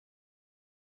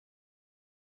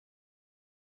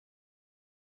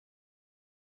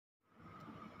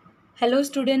Hello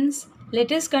students,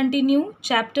 let us continue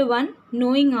chapter 1,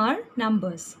 knowing our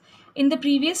numbers. In the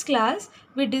previous class,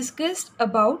 we discussed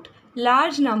about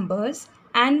large numbers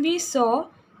and we saw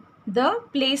the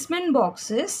placement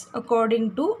boxes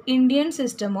according to Indian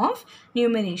system of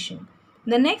numeration.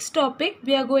 The next topic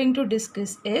we are going to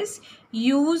discuss is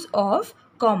use of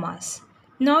commas.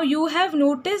 Now you have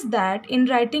noticed that in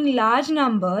writing large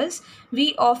numbers,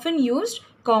 we often used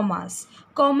commas.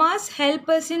 Commas help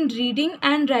us in reading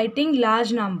and writing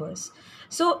large numbers.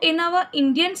 So in our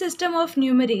Indian system of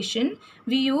numeration,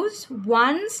 we use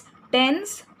ones,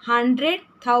 tens, hundred,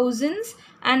 thousands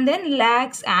and then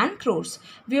lakhs and crores.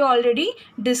 We already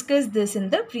discussed this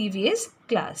in the previous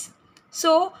class.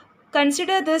 So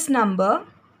consider this number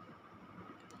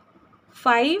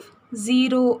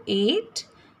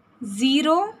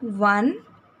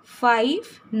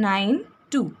 5080159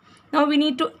 Now we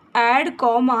need to add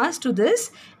commas to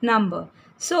this number.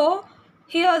 So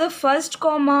here the first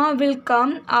comma will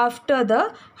come after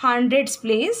the hundreds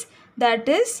place, that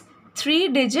is 3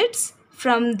 digits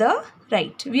from the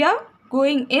right. We are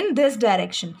going in this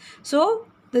direction. So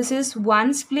this is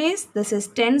ones place, this is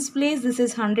tens place, this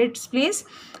is hundreds place.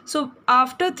 So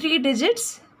after 3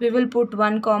 digits we will put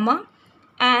 1 comma.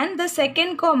 And the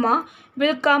second comma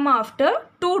will come after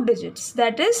 2 digits,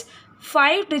 that is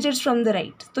 5 digits from the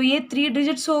right. So ये 3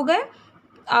 digits हो गए.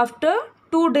 After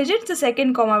 2 digits the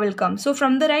second comma will come. So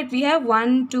from the right we have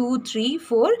 1, 2, 3,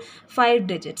 4, 5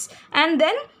 digits. And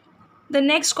then the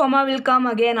next comma will come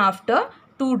again after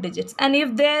 2 digits. And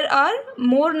if there are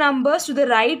more numbers to the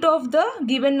right of the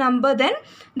given number, then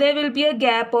there will be a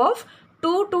gap of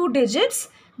 2 digits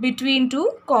between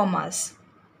 2 commas.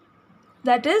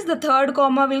 That is, the third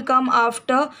comma will come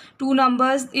after 2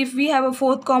 numbers. If we have a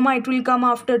fourth comma, it will come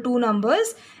after 2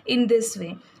 numbers in this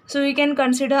way. So we can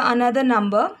consider another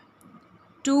number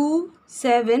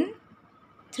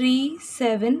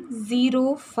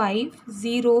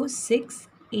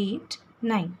 273705068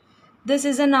 This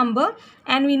is a number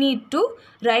and we need to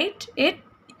write it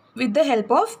with the help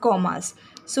of commas.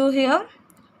 So here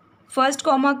first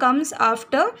comma comes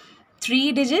after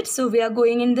 3 digits. So we are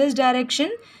going in this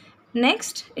direction.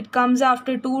 Next, it comes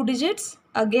after 2 digits.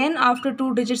 Again, after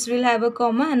 2 digits, we'll have a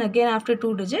comma, and again after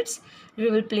 2 digits, we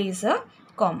will place a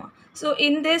comma. So,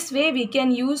 in this way, we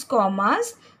can use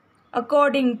commas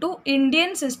according to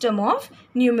Indian system of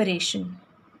numeration.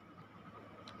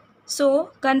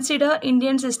 So, consider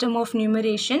Indian system of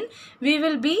numeration. We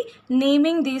will be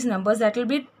naming these numbers.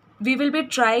 We will be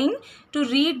trying to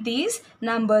read these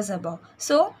numbers above.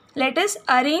 So, let us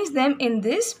arrange them in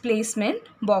these placement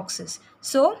boxes.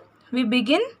 So, we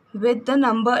begin with the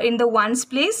number in the ones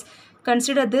place.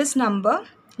 Consider this number.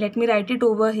 Let me write it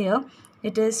over here.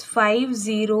 It is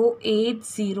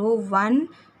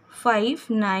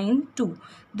 5080159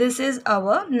 This is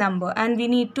our number and we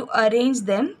need to arrange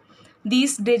them,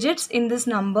 these digits in this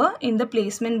number, in the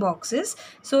placement boxes.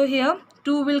 So here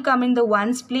 2 will come in the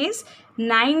ones place,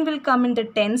 9 will come in the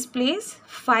tens place,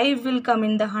 5 will come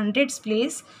in the hundreds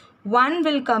place, 1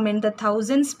 will come in the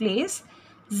thousands place,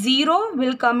 0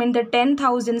 will come in the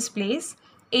 10,000s place,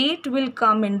 8 will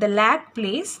come in the lakh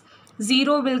place,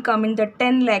 0 will come in the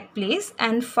 10 lakh place,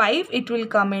 and 5 it will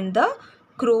come in the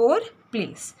crore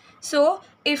place. So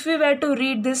if we were to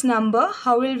read this number,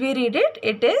 how will we read it?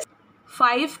 It is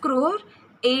 5 crore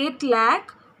 8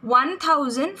 lakh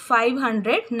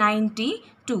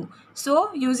 1592. So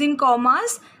using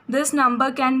commas, this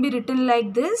number can be written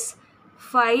like this: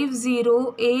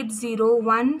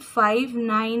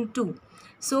 5080159.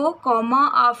 So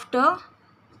comma after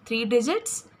 3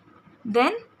 digits,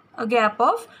 then a gap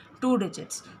of 2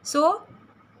 digits. So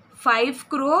 5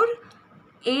 crore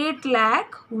 8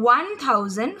 lakh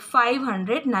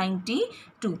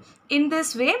 1592. In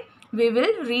this way, we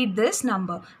will read this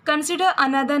number. Consider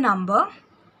another number.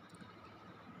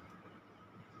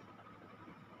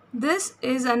 This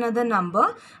is another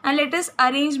number and let us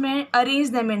arrange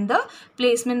them in the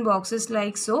placement boxes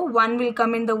like so. 1 will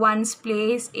come in the ones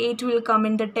place, 8 will come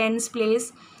in the tens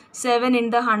place, 7 in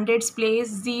the hundreds place,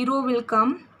 0 will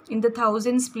come in the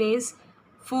thousands place,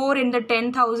 4 in the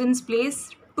 10,000s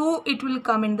place, 2 it will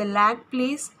come in the lakh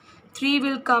place, 3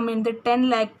 will come in the 10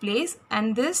 lakh place,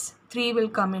 and this 3 will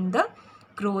come in the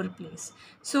crore place.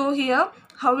 So here,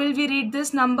 how will we read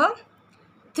this number?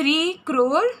 3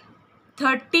 crore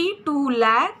 32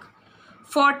 lakh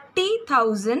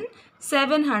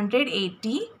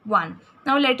 40,781.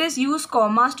 Now let us use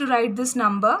commas to write this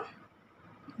number.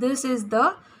 This is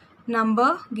the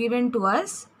number given to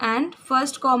us, and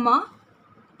first comma,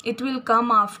 it will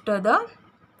come after the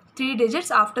 3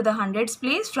 digits after the hundreds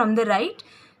place from the right,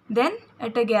 then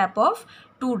at a gap of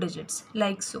 2 digits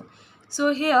like so.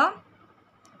 So here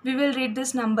we will read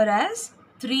this number as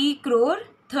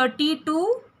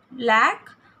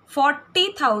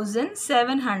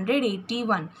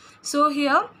 3,32,40,781. So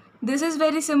here this is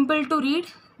very simple to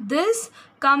read. This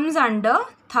comes under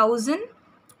thousand,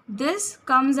 this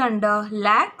comes under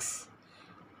lakhs,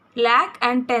 lakh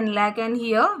and 10 lakh, and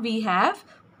here we have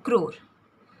crore.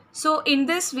 So in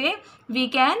this way we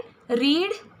can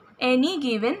read any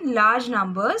given large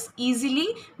numbers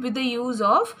easily with the use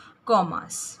of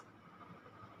commas.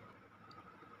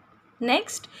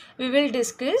 Next, we will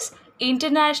discuss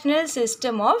international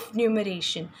system of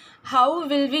numeration. How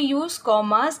will we use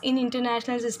commas in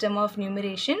international system of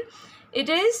numeration? It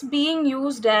is being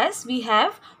used as we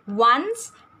have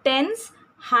ones, tens,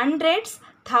 hundreds,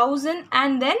 thousand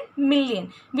and then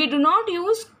million. We do not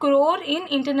use crore in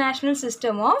international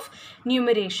system of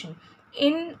numeration.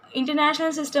 In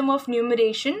international system of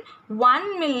numeration,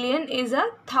 1 million is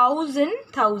 1,000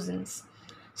 thousands.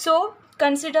 So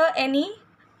consider any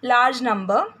large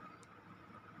number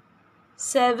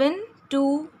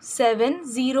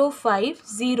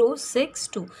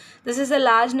 72705,062. This is a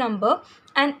large number,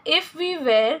 and if we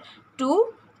were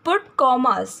to put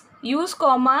commas, use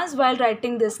commas while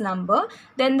writing this number,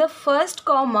 then the first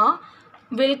comma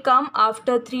will come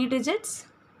after 3 digits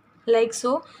like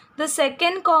so. The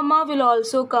second comma will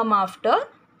also come after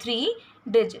 3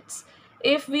 digits.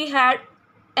 If we had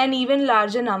an even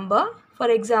larger number, for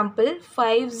example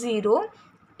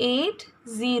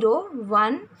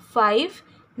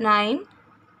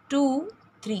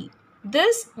 50801593,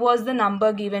 this was the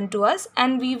number given to us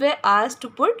and we were asked to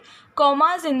put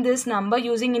commas in this number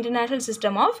using international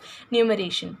system of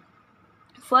numeration.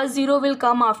 First 0 will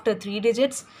come after 3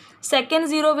 digits, second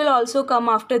 0 will also come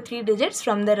after 3 digits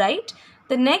from the right,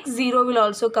 the next 0 will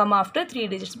also come after 3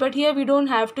 digits, but here we don't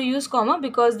have to use comma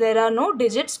because there are no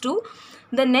digits to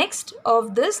the next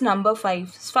of this number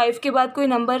 5. 5 के बाद कोई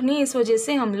number नहीं, इस वजह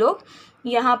से हम लोग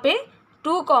यहाँ पे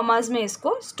 2 commas में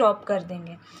इसको stop कर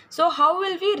देंगे. So how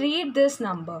will we read this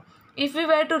number? If we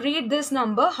were to read this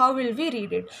number, how will we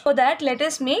read it? For that, let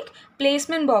us make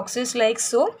placement boxes like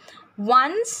so.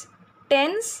 Ones,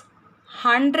 tens,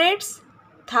 hundreds,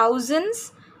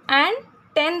 thousands and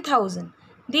 10,000.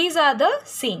 These are the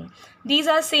same. These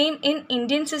are same in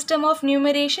Indian system of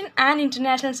numeration and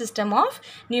international system of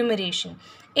numeration.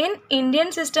 In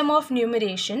Indian system of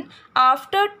numeration,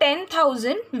 after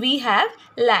 10,000 we have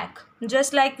lakh.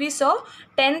 Just like we saw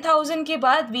 10,000 के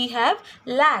बाद we have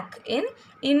lakh in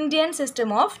Indian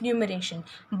system of numeration.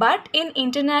 But in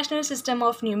international system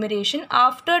of numeration,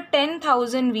 after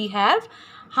 10,000 we have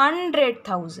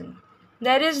 100,000.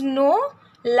 There is no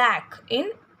lakh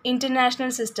in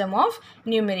international system of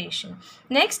numeration.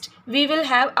 Next, we will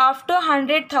have after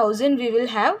 100,000 we will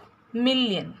have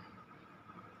million.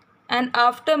 And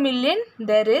after million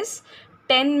there is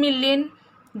 10 million,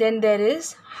 then there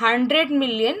is 100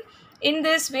 million. In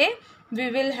this way, we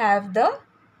will have the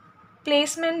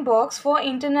placement box for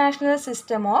international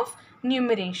system of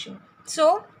numeration.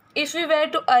 So, if we were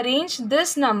to arrange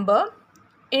this number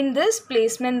in this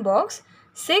placement box,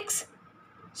 2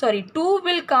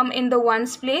 will come in the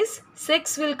ones place,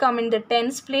 6 will come in the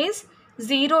tens place,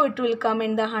 0 it will come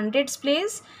in the hundreds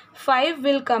place, 5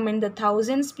 will come in the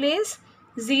thousands place,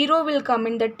 0 will come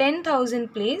in the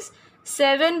 10,000 place,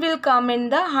 7 will come in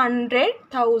the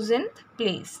 100,000th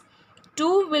place,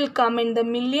 2 will come in the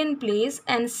million place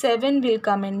and 7 will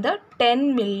come in the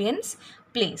 10 millions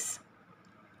place.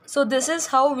 So this is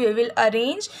how we will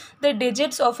arrange the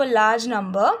digits of a large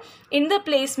number in the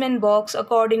placement box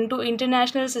according to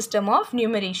international system of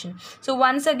numeration. So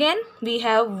once again we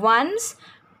have ones,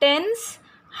 tens,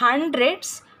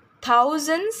 hundreds,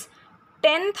 thousands,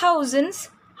 10,000s,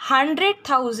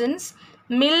 100,000s,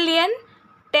 million,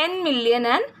 10 million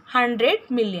and 100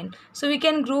 million. So we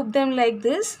can group them like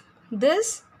this.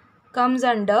 This comes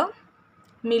under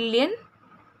million,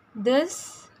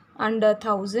 this under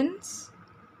thousands,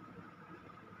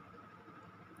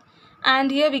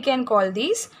 and here we can call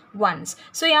these ones.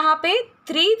 So यहाँ पे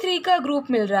 3 का group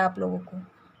मिल रहा है आप लोगों को.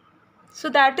 So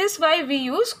that is why we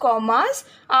use commas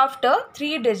after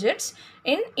 3 digits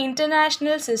in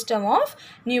international system of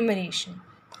numeration.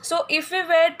 So if we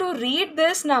were to read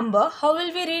this number, how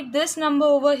will we read this number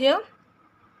over here?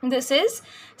 This is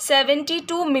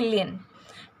 72 million.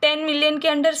 10 million के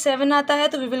under 7 आता है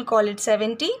तो we will call it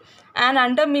 70, and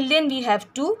under million we have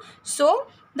 2. So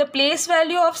the place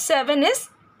value of 7 is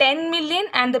 10 million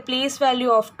and the place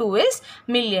value of 2 is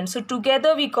million. So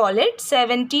together we call it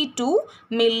 72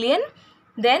 million.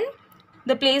 Then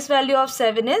the place value of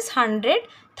 7 is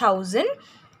 100,000.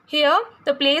 here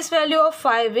the place value of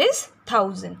 5 is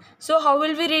 1000. So how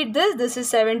will we read this? This is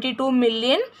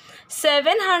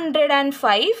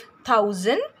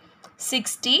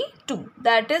 72,705,062.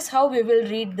 That is how we will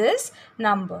read this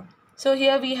number. So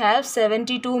here we have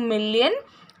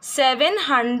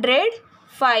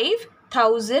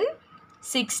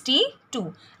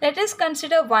 72,705,062. Let us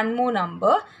consider one more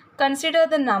number. Consider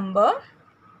the number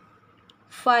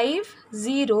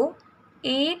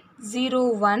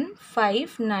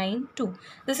 50,801,592.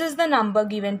 This is the number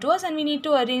given to us and we need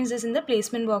to arrange this in the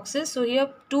placement boxes. So here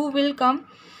 2 will come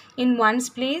in 1's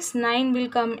place, 9 will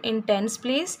come in 10's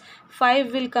place,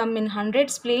 5 will come in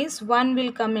 100's place, 1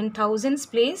 will come in 1000's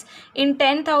place. In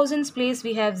 10,000's place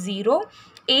we have 0.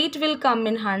 8 will come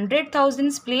in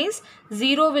 100,000's place,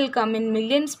 0 will come in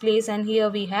millions place, and here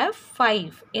we have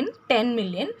 5 in 10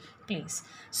 million place.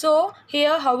 So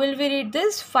here how will we read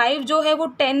this? 5 जो है वो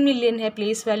 10 million है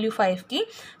place value 5 की,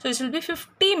 so this will be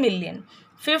 50 million.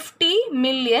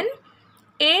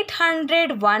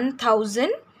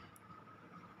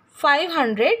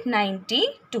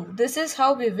 50,801,592. This is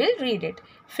how we will read it.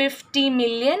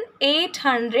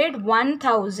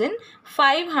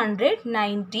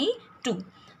 50,801,592.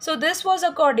 So this was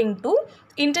according to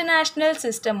International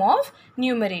System of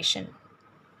Numeration.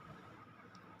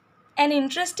 An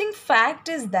interesting fact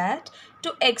is that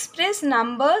to express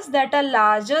numbers that are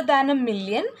larger than a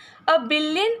million, a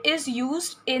billion is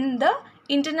used in the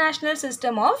International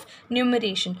System of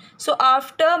Numeration. So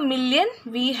after million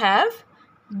we have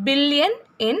billion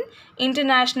in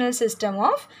International System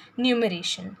of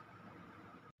Numeration.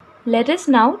 Let us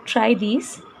now try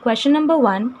these. Question number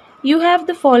 1. You have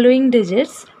the following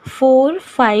digits 4,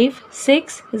 5,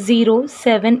 6, 0,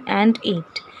 7 and 8.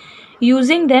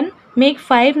 Using them, make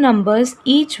 5 numbers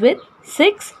each with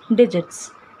 6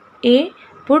 digits. A.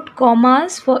 Put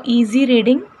commas for easy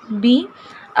reading. B.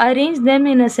 Arrange them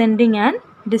in ascending and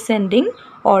descending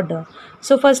order.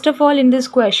 So first of all, in this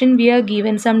question we are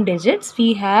given some digits.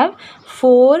 We have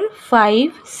 4,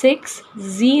 5, 6,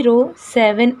 0,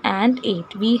 7 and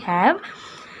 8. We have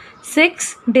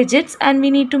 6 digits and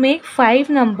we need to make 5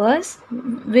 numbers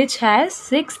which has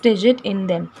 6 digits in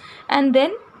them. And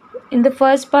then in the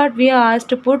first part we are asked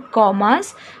to put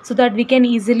commas so that we can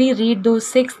easily read those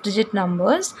 6 digit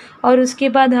numbers. और उसके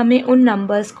बाद हमें उन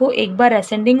numbers को एक बार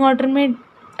ascending order में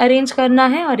arrange करना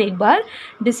है और एक बार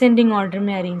descending order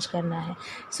में arrange करना है.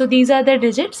 So these are the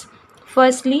digits.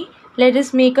 Firstly, let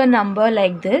us make a number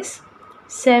like this: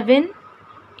 7,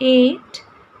 8,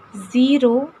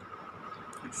 0,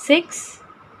 6,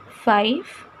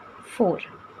 5, 4.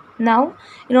 Now,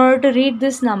 in order to read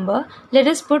this number, let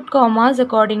us put commas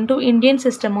according to Indian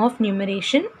System of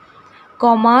Numeration.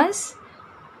 Commas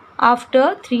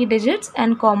after 3 digits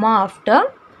and comma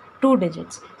after 2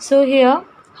 digits. So here,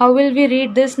 how will we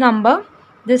read this number?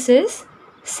 This is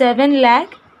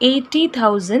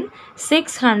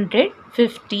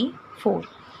 7,80,654.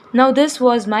 Now this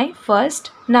was my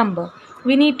first number.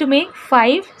 We need to make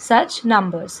 5 such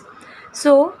numbers.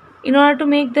 So in order to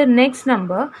make the next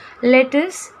number, let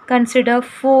us consider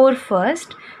 4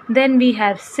 first. Then we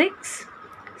have 6,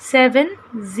 7,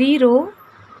 0,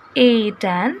 8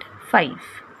 and 5.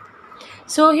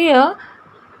 So here,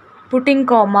 putting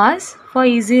commas for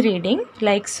easy reading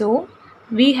like so,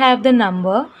 we have the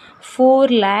number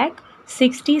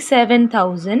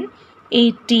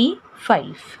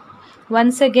 4,67,085.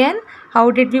 Once again,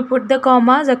 how did we put the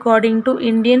commas according to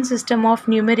Indian System of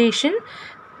Numeration?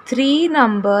 3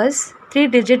 numbers, 3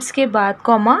 digits के बाद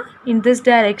comma in this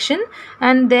direction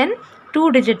and then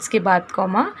 2 digits के बाद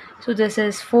comma. So this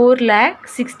is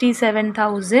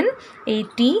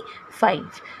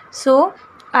 4,67,085. So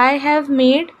I have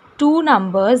made 2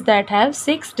 numbers that have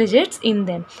 6 digits in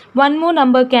them. One more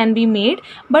number can be made,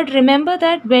 but remember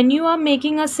that when you are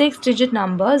making a 6-digit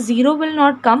number, 0 will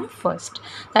not come first.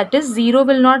 That is, 0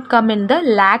 will not come in the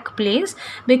lakh place,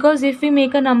 because if we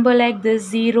make a number like this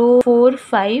 0, 4,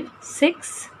 5,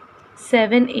 6,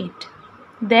 7, 8,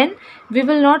 then we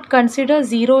will not consider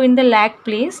 0 in the lakh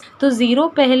place. तो 0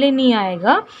 पहले नहीं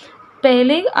आएगा,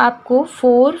 पहले आपको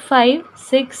 4, 5,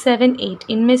 6, 7, 8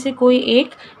 इनमें से कोई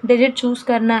एक डिजिट चूज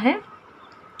करना है.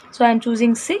 So I am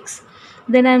choosing 6,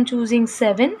 then I am choosing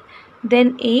 7,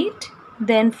 then 8,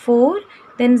 then 4,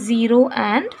 then 0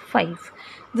 and 5.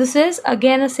 This is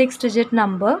again a 6-digit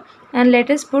number, and let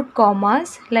us put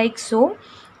commas like so,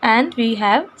 and we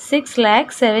have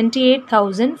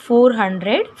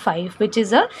 6,78,405, which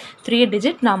is a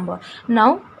 3-digit number.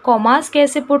 Now commas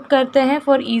कैसे put करते हैं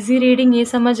for easy reading ये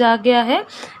समझ आ गया है.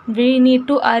 We need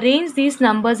to arrange these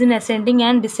numbers in ascending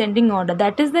and descending order.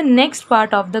 That is the next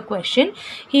part of the question.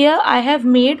 Here I have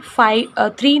made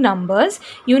 3 numbers.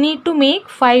 You need to make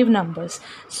 5 numbers.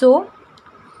 So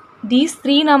these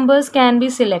 3 numbers can be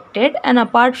selected, and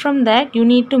apart from that you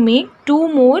need to make 2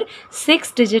 more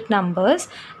 6 digit numbers,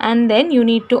 and then you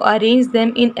need to arrange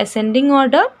them in ascending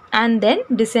order and then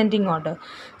descending order.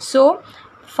 So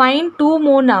find 2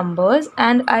 more numbers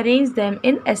and arrange them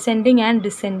in ascending and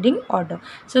descending order.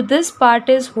 So this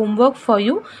part is homework for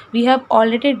you. We have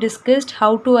already discussed how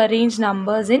to arrange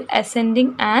numbers in ascending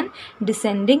and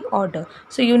descending order.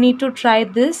 So you need to try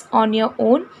this on your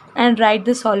own and write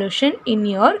the solution in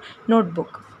your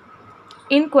notebook.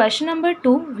 In question number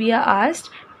 2, we are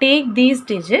asked, take these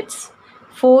digits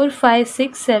 4, 5,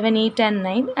 6, 7, 8 and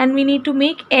 9, and we need to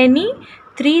make any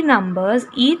 3 numbers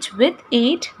each with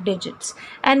 8 digits,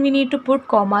 and we need to put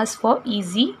commas for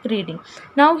easy reading.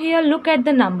 Now here look at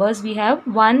the numbers. We have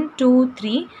 1, 2,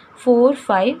 3, 4,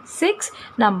 5, 6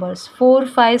 numbers. 4,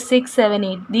 5, 6, 7,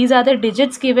 8. These are the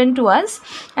digits given to us,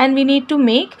 and we need to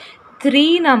make 3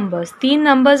 numbers. 3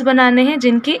 numbers बनाने हैं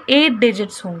जिनके 8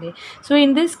 digits होंगे. So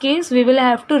in this case we will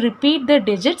have to repeat the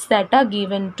digits that are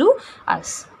given to us.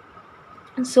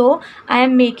 So I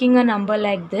am making a number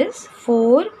like this: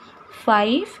 4,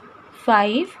 5,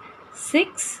 5,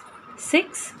 6,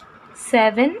 6,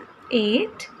 7,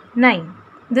 8, 9.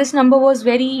 This number was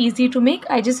very easy to make.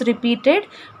 I just repeated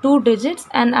 2 digits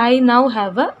and I now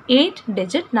have a 8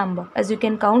 digit number. As you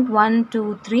can count 1, 2,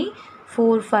 3,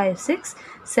 4, 5, 6,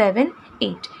 7,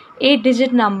 8. 8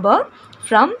 digit number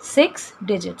from 6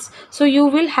 digits. So you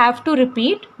will have to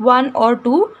repeat 1 or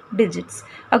 2 digits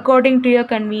according to your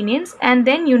convenience, and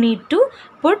then you need to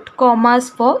put commas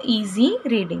for easy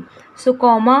reading. So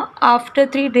comma after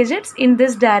 3 digits in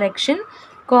this direction,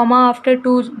 comma after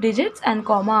 2 digits, and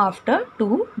comma after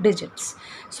 2 digits.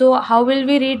 So how will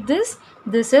we read this?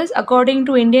 This is according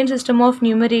to Indian system of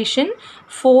numeration: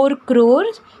 4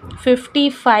 crores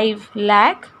 55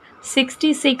 lakh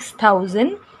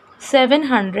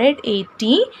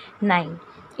 66,789.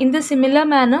 In the similar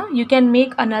manner, you can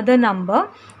make another number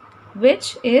which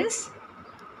is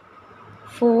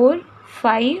 4,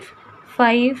 5,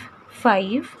 5,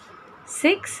 5,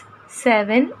 6,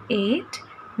 7, 8,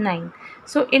 9.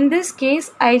 So in this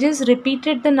case, I just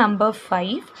repeated the number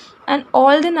 5 and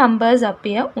all the numbers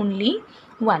appear only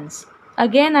once.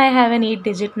 Again, I have an 8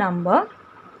 digit number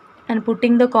and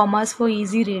putting the commas for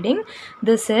easy reading.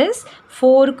 This is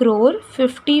 4 crore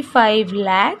 55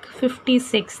 lakh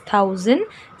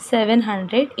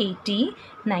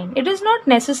 56,789. It is not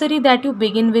necessary that you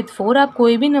begin with 4. आप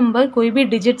कोई भी number कोई भी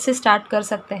digit से start कर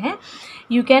सकते हैं.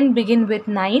 You can begin with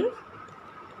 9,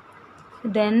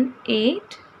 then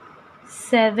 8,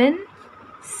 7,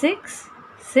 6,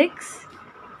 6,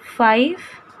 5,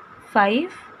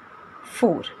 5,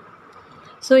 4.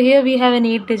 So here we have an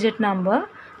 8 digit number.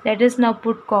 Let us now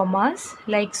put commas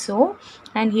like so,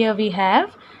 and here we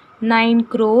have 9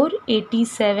 crore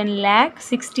 87 lakh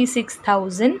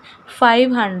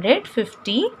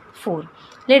 66,554.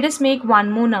 Let us make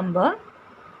one more number.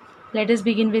 Let us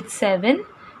begin with 7,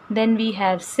 then we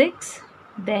have 6,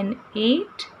 then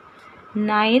 8,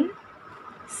 9,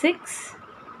 6,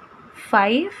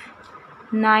 5,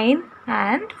 9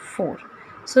 and 4.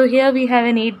 So here we have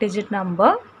an 8 digit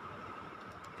number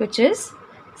which is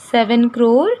 7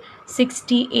 crore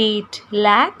 68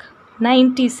 lakh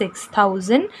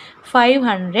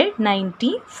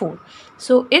 96,594.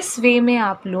 So इस वे में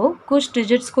आप लोग कुछ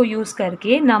digits को use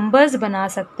करके numbers बना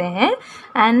सकते हैं,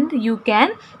 and you can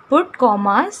put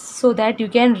commas so that you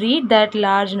can read that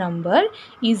large number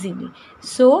easily.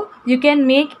 So you can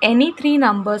make any 3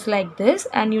 numbers like this,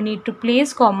 and you need to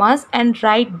place commas and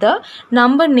write the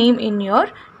number name in your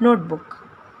notebook.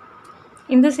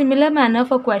 In the similar manner,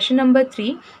 for question number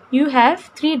 3, you have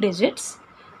 3 digits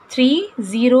 3,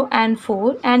 0 and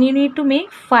 4, and you need to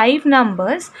make 5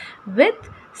 numbers with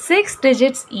 6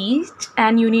 digits each,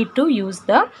 and you need to use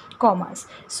the commas.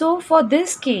 So for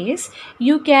this case,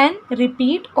 you can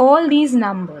repeat all these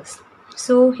numbers.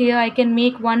 So here I can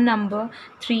make one number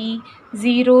 3,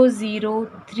 0, 0,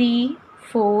 3,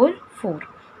 4, 4.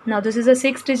 Now this is a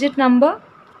 6 digit number,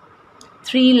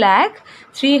 3 lakh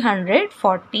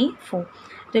 344.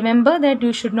 Remember that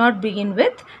you should not begin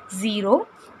with 0.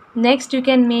 Next you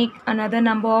can make another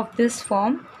number of this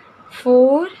form,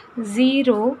 4,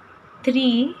 0,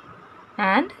 3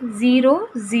 and 0,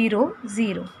 0,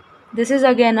 0. This is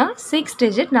again a 6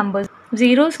 digit number.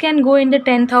 Zeros can go in the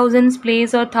 10,000s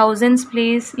place or thousands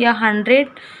place, या 100,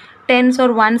 tense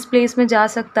और ones place में जा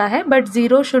सकता है, but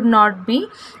 0 should not be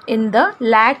in the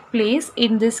lack place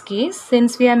in this case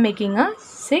since we are making a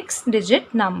 6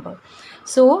 digit number.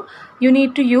 So you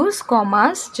need to use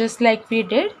commas just like we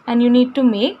did, and you need to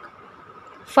make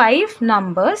 5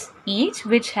 numbers each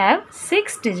which have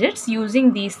 6 digits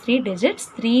using these 3 digits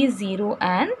 3, 0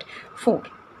 and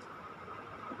 4.